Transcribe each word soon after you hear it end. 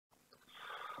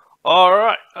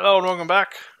Alright, hello and welcome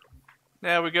back.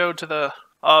 Now we go to the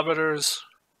Arbiters,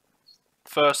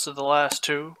 first of the last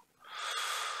two.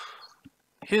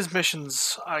 His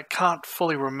missions, I can't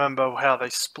fully remember how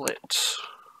they split.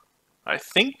 I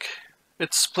think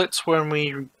it splits when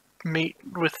we meet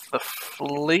with the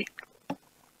fleet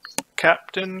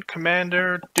captain,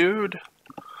 commander, dude.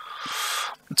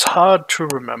 It's hard to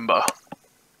remember.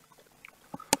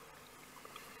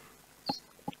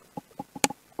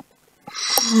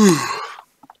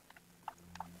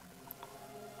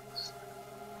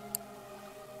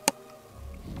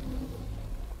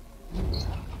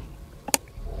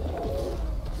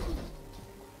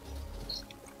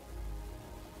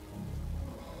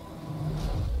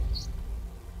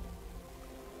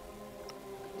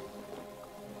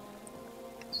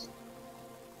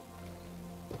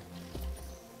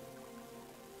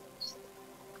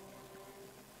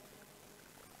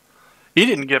 He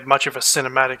didn't get much of a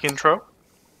cinematic intro.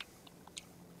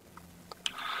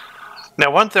 Now,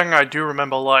 one thing I do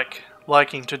remember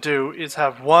liking to do is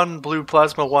have one blue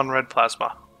plasma, one red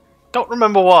plasma. Don't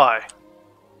remember why.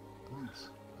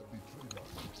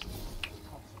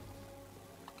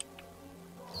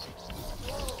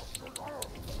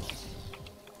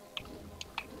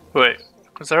 Wait,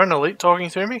 was there an elite talking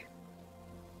to me?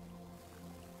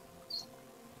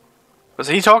 Was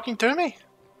he talking to me?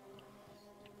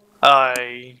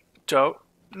 I don't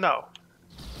know.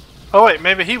 Oh wait,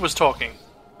 maybe he was talking.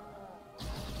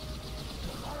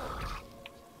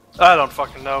 I don't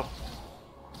fucking know.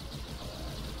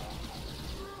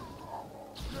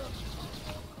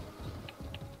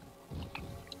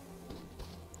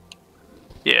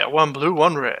 Yeah, one blue,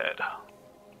 one red.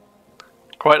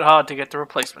 Quite hard to get the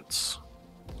replacements.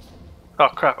 Oh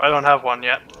crap, I don't have one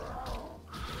yet.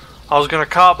 I was gonna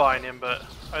carbine him, but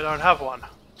I don't have one.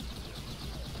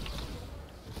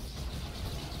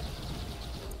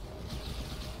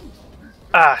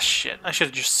 Ah shit, I should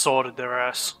have just sorted their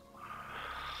ass.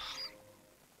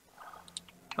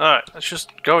 Alright, let's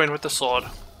just go in with the sword.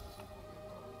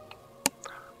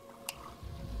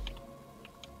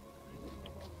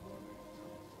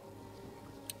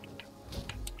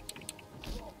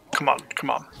 Come on, come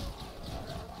on.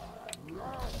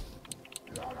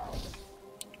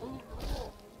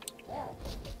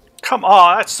 Come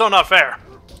on, that's so not fair.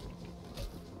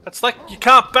 That's like you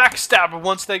can't backstab them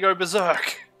once they go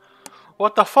berserk.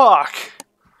 What the fuck?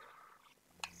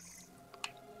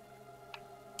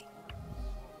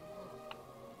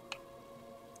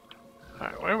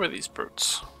 Alright, where were these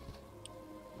brutes?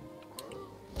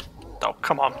 Oh,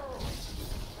 come on.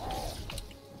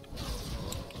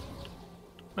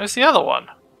 Where's the other one?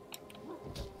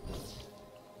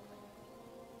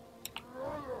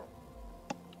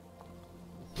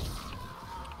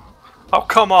 Oh,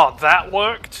 come on, that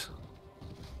worked?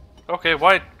 Okay,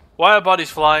 why are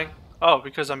bodies flying? Oh,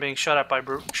 because I'm being shot at by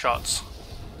brute shots.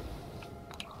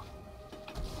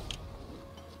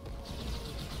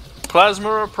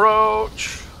 Plasma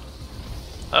approach!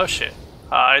 Oh shit.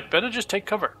 I'd better just take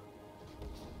cover.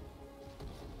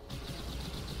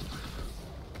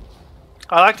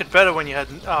 I liked it better when you had,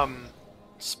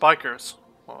 spikers.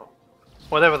 Or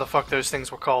whatever the fuck those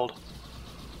things were called.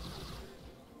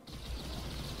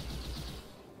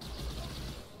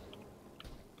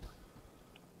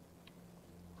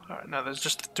 Alright, now there's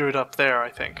just a dude up there, I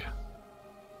think.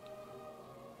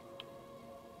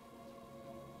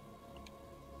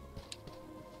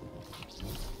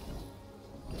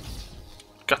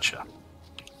 Gotcha.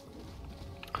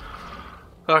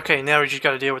 Okay, now we just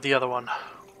gotta deal with the other one.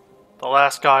 The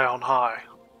last guy on high.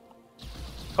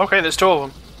 Okay, there's two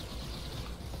of them.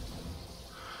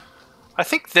 I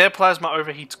think their plasma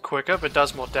overheats quicker, but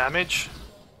does more damage.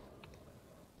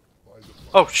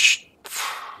 Oh,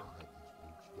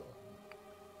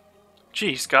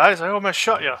 jeez, guys, I almost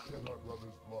shot you.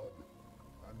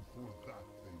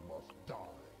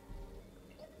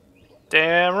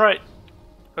 Damn right.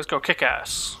 Let's go kick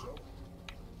ass.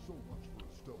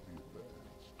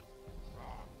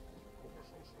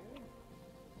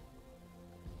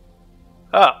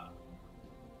 Ah.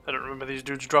 I don't remember these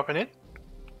dudes dropping in.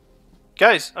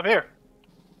 Guys, I'm here.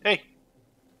 Hey.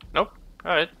 Nope.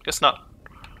 Alright, guess not.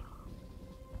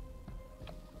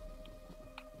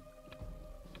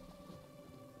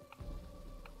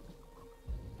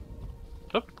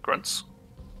 Oh, grunts.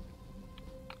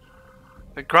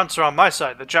 The grunts are on my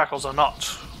side, the jackals are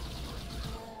not.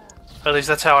 At least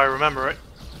that's how I remember it.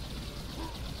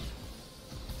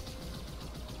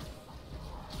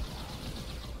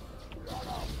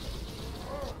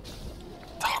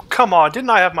 Oh, come on, didn't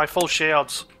I have my full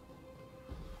shields?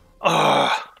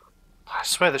 Ugh. I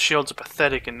swear the shields are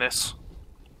pathetic in this.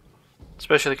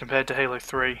 Especially compared to Halo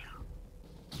 3.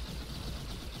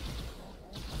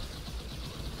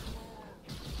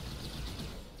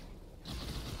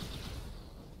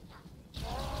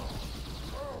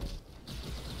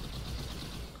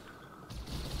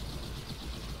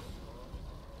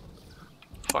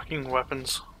 Fucking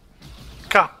weapons.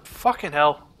 God, fucking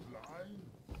hell.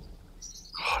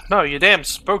 Oh, no, you damn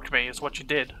spooked me is what you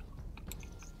did.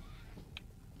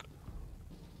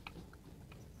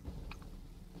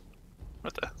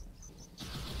 What the?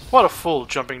 What a fool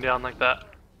jumping down like that.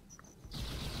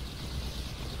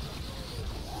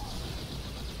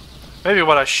 Maybe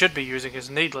what I should be using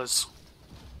is needlers.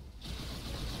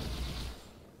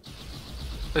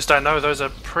 At least I know those are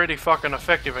pretty fucking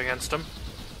effective against them.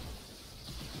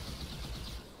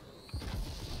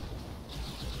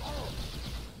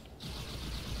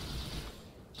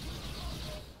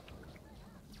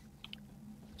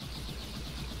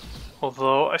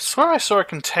 Although, I swear I saw a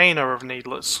container of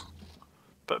needlers.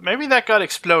 But maybe that got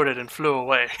exploded and flew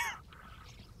away.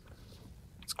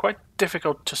 It's quite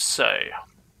difficult to say.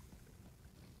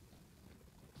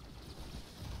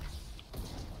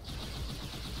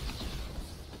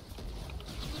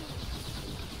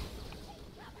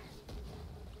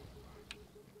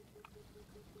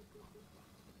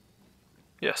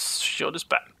 Yes, shield is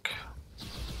back.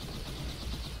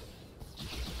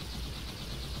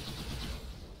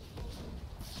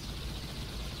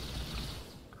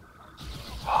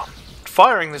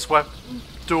 Firing this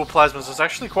dual plasmas is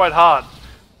actually quite hard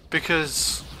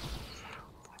because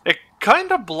it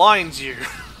kind of blinds you.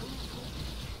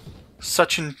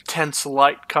 Such intense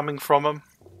light coming from them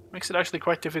makes it actually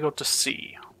quite difficult to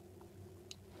see.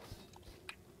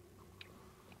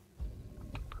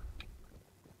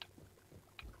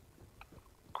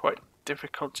 Quite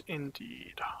difficult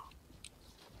indeed.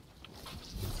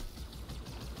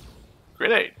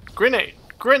 Grenade! Grenade!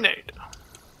 Grenade!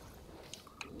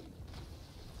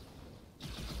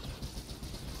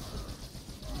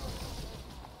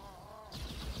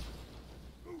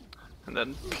 And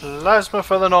then plasma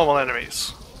for the normal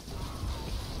enemies.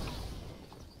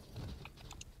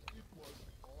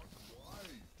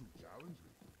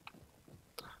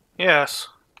 Yes.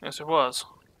 Yes, it was.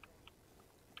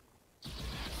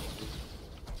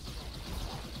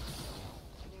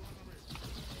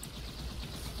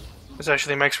 This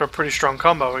actually makes for a pretty strong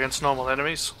combo against normal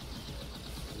enemies.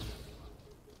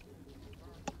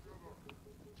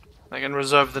 I can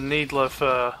reserve the Needler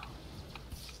for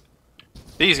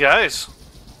these guys.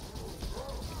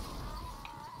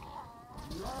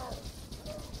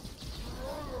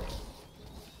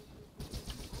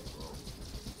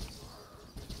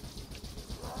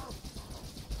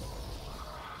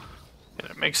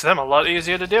 And it makes them a lot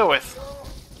easier to deal with.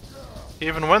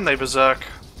 Even when they berserk.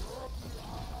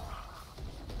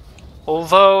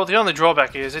 Although, the only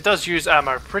drawback is, it does use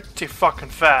ammo pretty fucking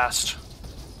fast.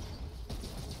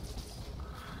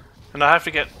 And I have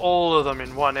to get all of them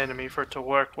in one enemy for it to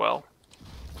work well.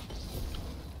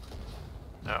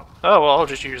 No. Oh, well, I'll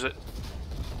just use it.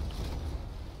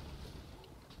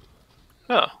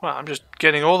 Oh, well, I'm just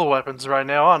getting all the weapons right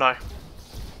now, aren't I?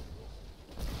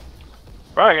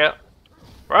 Frag out.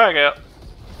 Frag out.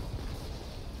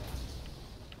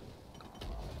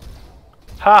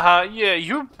 Haha, yeah,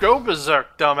 you go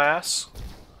berserk, dumbass.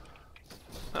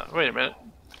 Oh, wait a minute.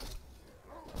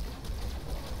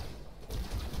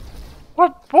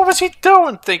 What was he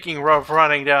doing thinking of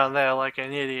running down there like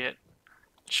an idiot?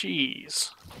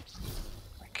 Jeez.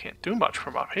 I can't do much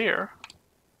from up here.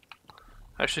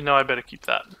 Actually, no, I better keep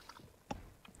that.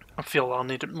 I feel I'll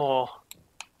need it more.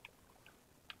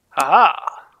 Haha!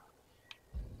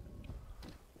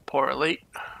 Poor elite.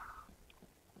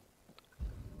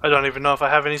 I don't even know if I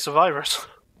have any survivors.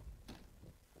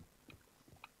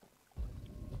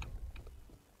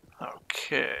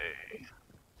 Okay.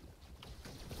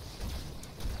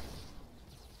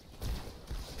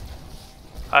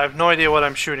 I have no idea what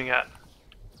I'm shooting at.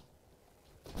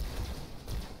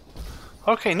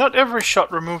 Okay, not every shot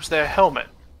removes their helmet.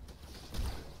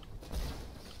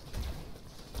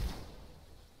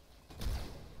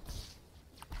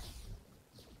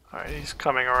 Alright, he's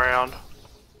coming around.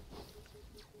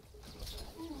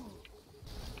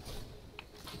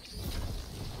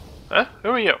 Eh? Who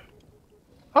are you?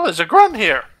 Oh, there's a grunt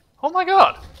here! Oh my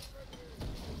god!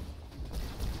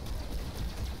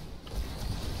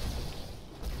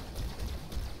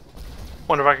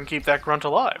 Wonder if I can keep that grunt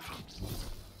alive.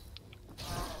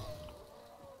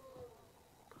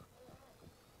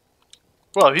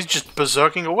 Well, he's just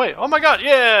berserking away. Oh my god,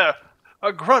 yeah!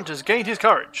 A grunt has gained his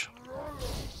courage.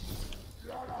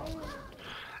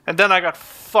 And then I got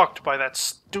fucked by that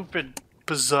stupid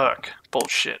berserk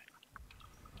bullshit.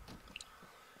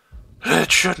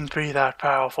 It shouldn't be that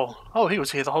powerful. Oh, he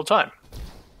was here the whole time.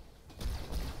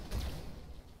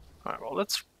 Alright, well,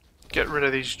 let's get rid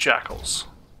of these jackals.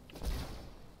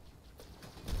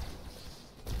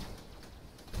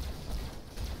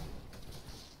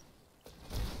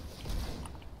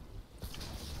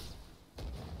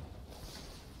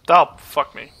 Oh,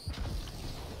 fuck me.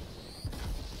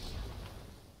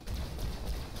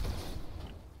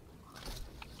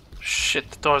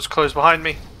 Shit, the door's closed behind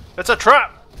me. It's a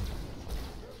trap!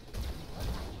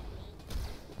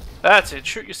 That's it,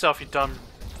 shoot yourself, you dumb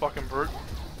fucking brute.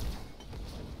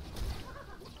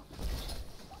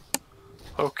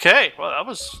 Okay, well that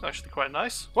was actually quite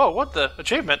nice. Whoa, what the?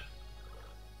 Achievement?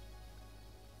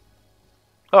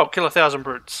 Oh, kill 1,000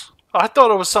 brutes. I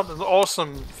thought it was something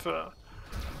awesome for...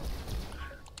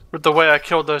 with the way I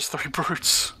killed those 3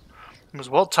 brutes. It was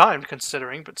well timed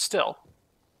considering, but still.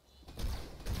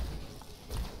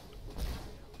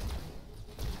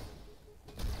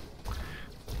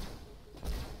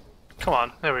 Come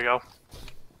on, there we go.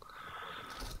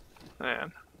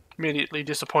 Man, immediately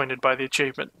disappointed by the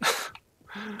achievement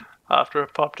after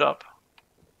it popped up.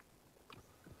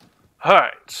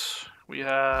 Alright, we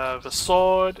have a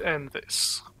sword and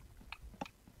this.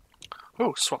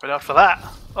 Ooh, swap it out for that.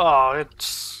 Oh,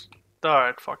 it's...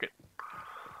 Alright, fuck it.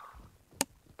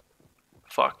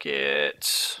 Fuck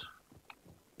it.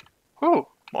 Ooh,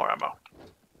 more ammo.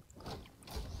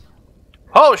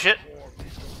 Oh shit!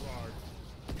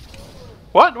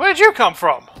 What? Where'd you come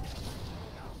from?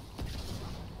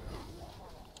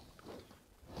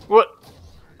 What?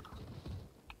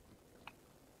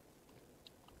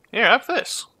 Here, have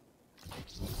this.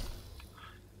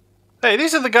 Hey,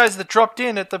 these are the guys that dropped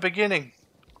in at the beginning.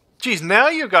 Jeez, now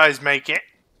you guys make it.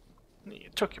 You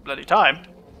took your bloody time.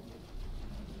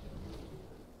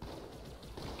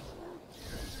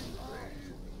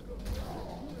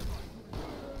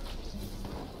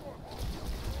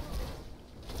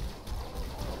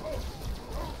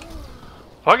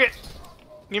 Fuck it!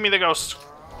 Give me the ghost.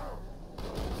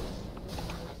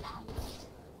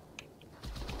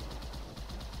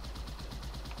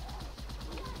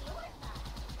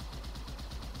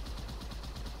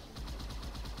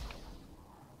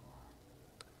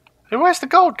 Hey, where's the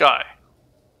gold guy?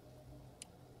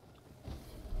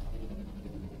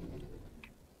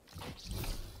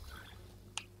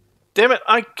 Damn it,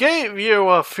 I gave you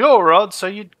a fuel rod so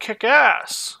you'd kick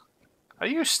ass. Are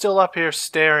you still up here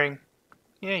staring?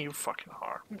 Yeah, you fucking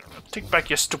are. Take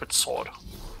back your stupid sword.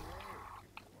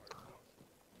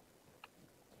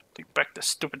 Take back the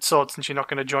stupid sword since you're not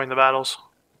going to join the battles.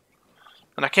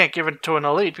 And I can't give it to an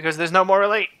elite because there's no more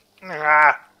elite.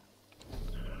 Ah.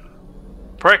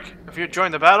 Prick, if you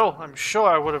joined the battle, I'm sure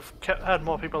I would have had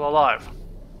more people alive.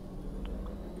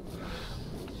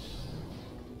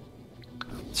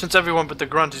 Since everyone but the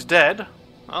grunt is dead,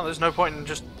 well, there's no point in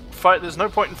there's no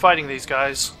point in fighting these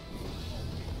guys.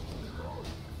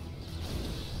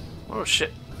 Oh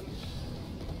shit.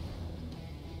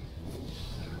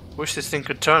 Wish this thing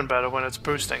could turn better when it's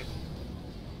boosting.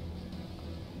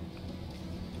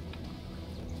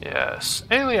 Yes,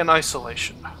 Alien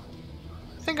Isolation.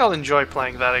 I think I'll enjoy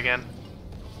playing that again.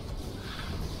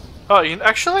 Oh,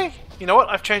 actually, you know what?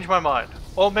 I've changed my mind.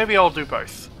 Or maybe I'll do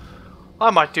both.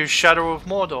 I might do Shadow of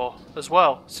Mordor as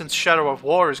well, since Shadow of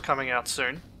War is coming out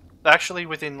soon. Actually,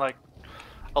 within like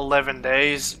 11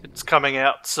 days, it's coming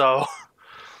out, so...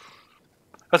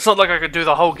 It's not like I could do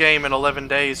the whole game in 11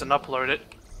 days and upload it.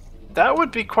 That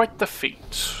would be quite the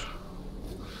feat.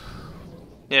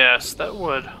 Yes, that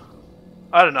would.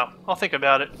 I don't know. I'll think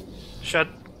about it.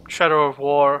 Shadow of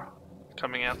War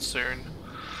coming out soon.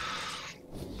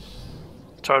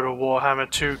 Total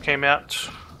Warhammer 2 came out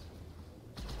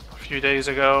a few days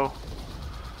ago.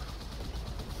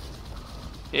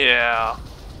 Yeah.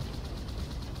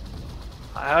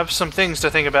 I have some things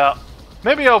to think about.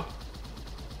 Maybe I'll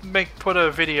put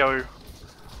a video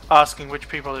asking which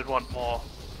people would want more.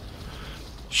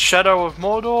 Shadow of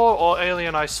Mordor or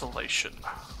Alien Isolation.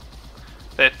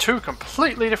 They're 2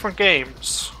 completely different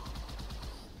games.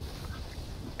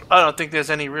 I don't think there's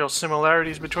any real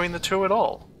similarities between the 2 at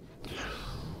all.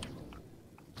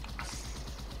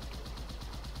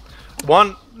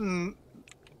 One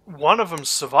of them's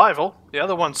survival, the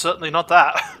other one's certainly not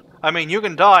that. I mean, you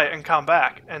can die and come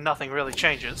back, and nothing really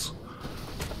changes.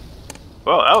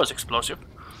 Well, that was explosive.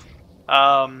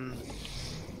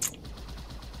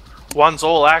 One's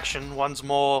all action, one's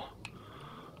more...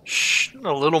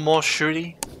 a little more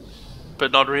shooty,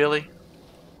 but not really.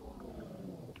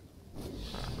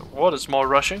 The water's more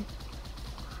rushing.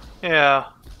 Yeah.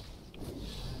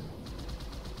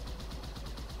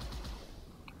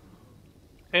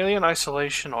 Alien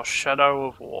Isolation or Shadow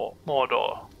of War.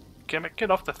 Mordor.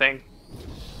 Get off the thing.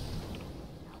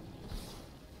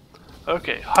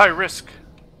 Okay, high risk.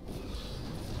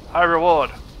 High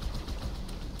reward.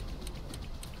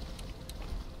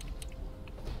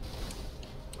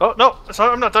 Oh, no,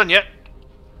 sorry, I'm not done yet.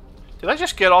 Did I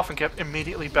just get off and get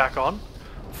immediately back on?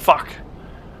 Fuck.